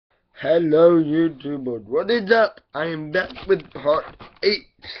Hello YouTubers, what is up? I am back with part 8.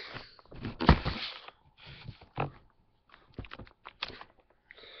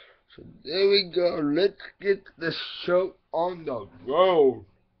 So there we go, let's get the show on the road.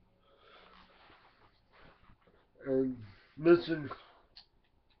 And listen.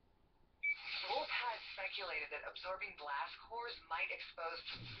 Wolf has speculated that absorbing blast cores might expose...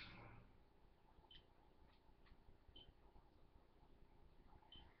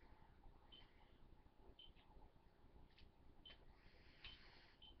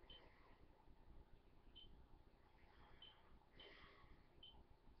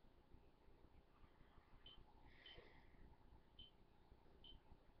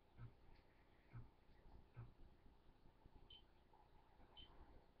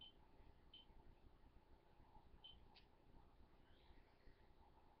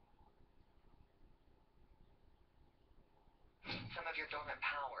 some of your dormant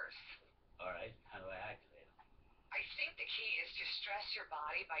powers. Alright, how do I activate them? I think the key is to stress your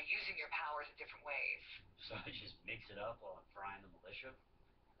body by using your powers in different ways. So I just mix it up while I'm frying the militia?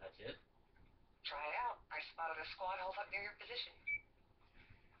 That's it? Try it out. I spotted a squad hold up near your position.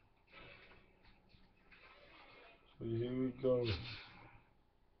 So here we go.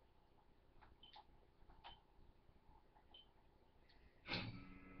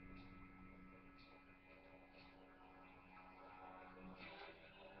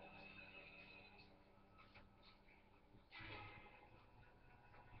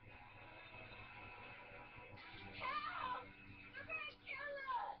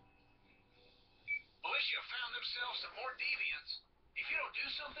 Militia found themselves some more deviants. If you don't do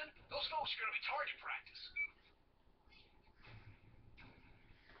something, those folks are going to be target practice.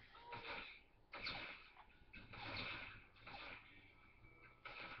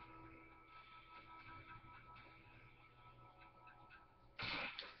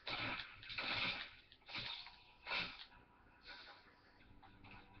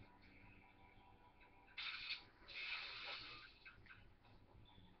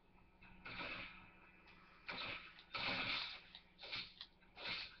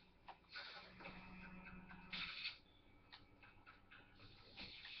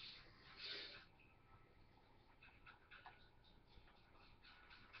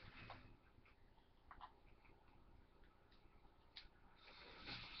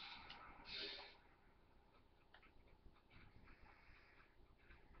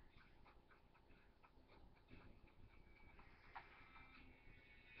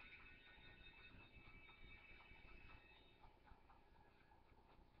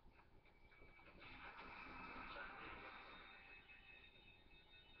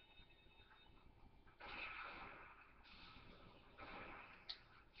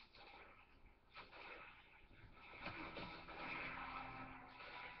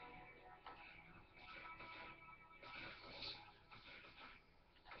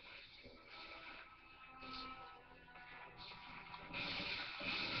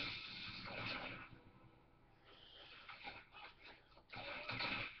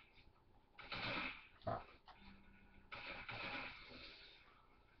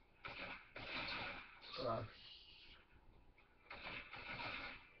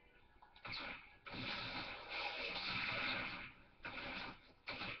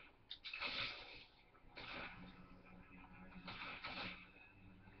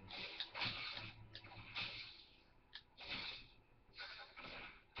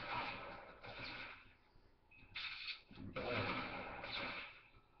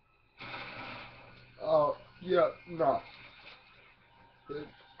 Oh, yeah, no.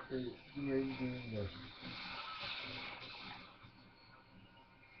 You ain't doing this.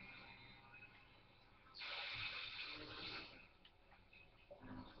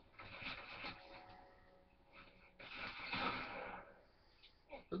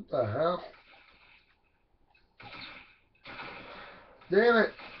 What the hell? Damn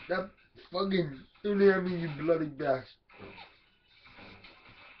it! That fucking do near me, you bloody bastard.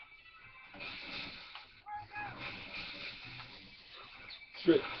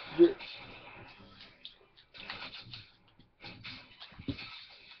 Shit, shit.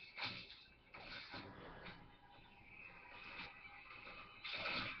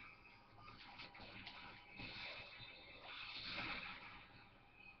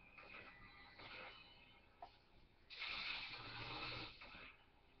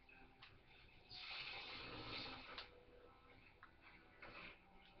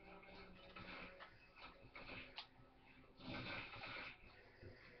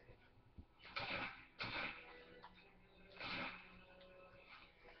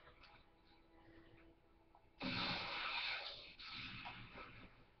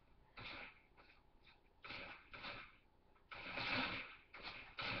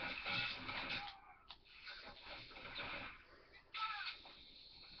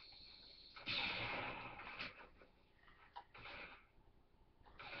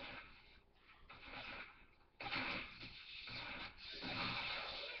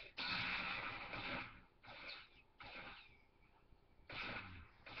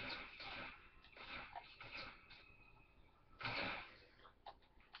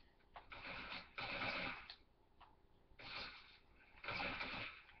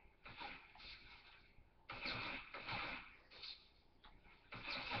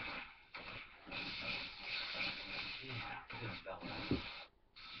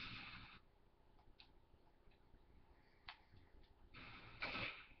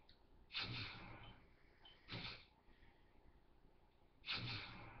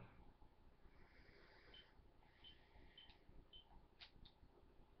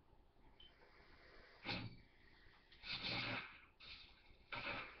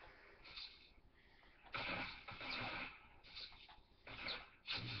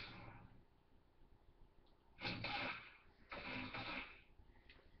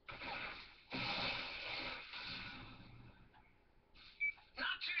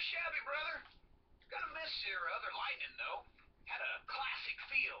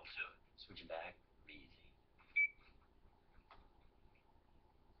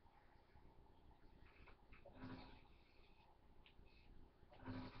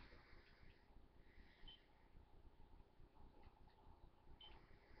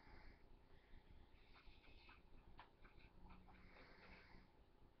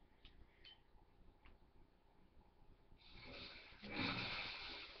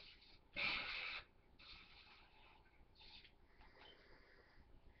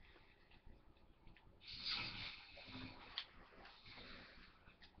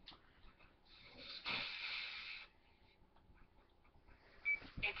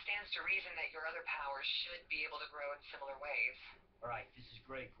 it stands to reason that your other powers should be able to grow in similar ways. Alright, this is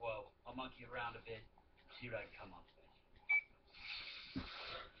great, Quo. I'll monkey around a bit, see what I can come up with.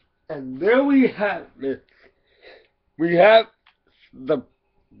 And there we have it. We have the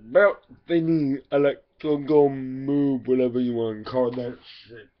belt thingy, electrical move, whatever you want to call that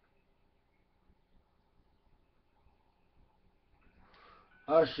shit.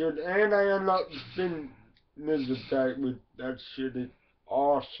 And I unlocked the fitness attack with that shit. It's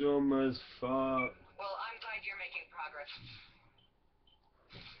awesome as fuck. Well, I'm glad you're making progress.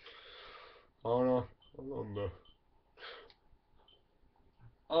 Hold on, bro.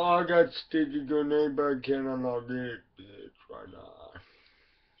 Oh, I got Stitchy grenade, but I can't unlock it, bitch, right now.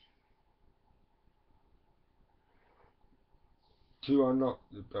 To unlock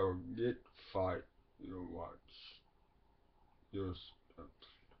the belt, get fight your watch. Your steps.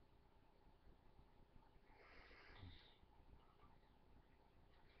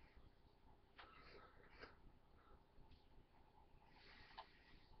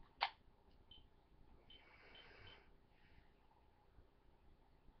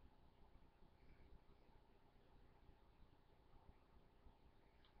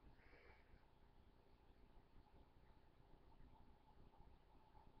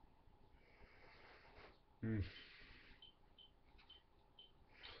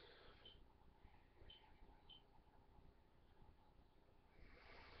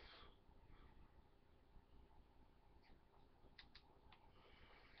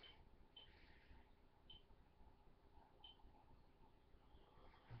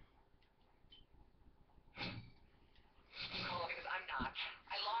 Cool, because I'm not.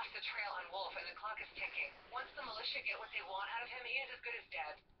 I lost the trail on Wolf, and the clock is ticking. Once the militia get what they want out of him, he is as good as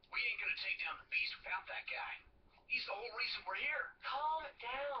dead. We ain't gonna take down the beast without that guy. He's the whole reason we're here. Calm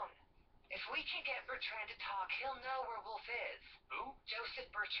down. If we can get Bertrand to talk, he'll know where Wolf is. Who?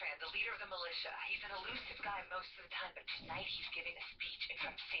 Joseph Bertrand, the leader of the militia. He's an elusive guy most of the time, but tonight he's giving a speech in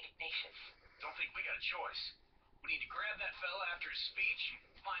front of St. Ignatius. Don't think we got a choice. We need to grab that fella after his speech and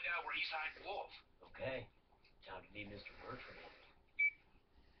find out where he's hiding Wolf. Okay, time to meet Mr. Bertrand.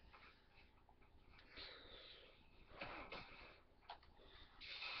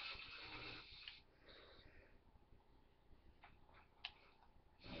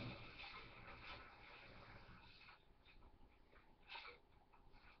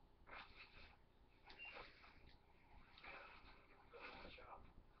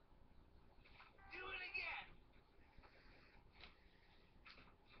 Do it again!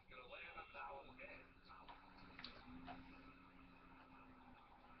 Gonna land on that one head.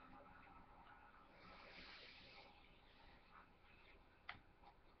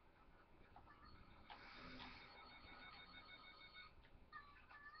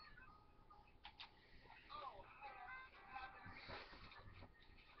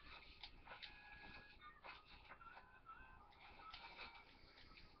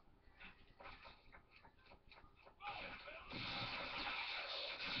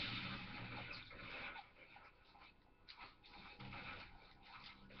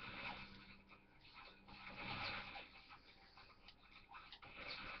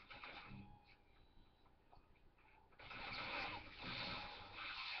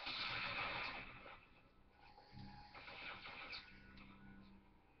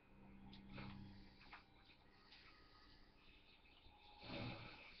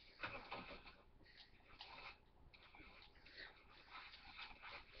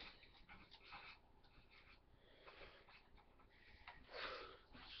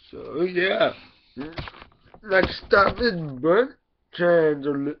 So yeah, next stop is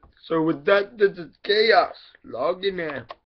Bertrand. So with that, this is Chaos logging in.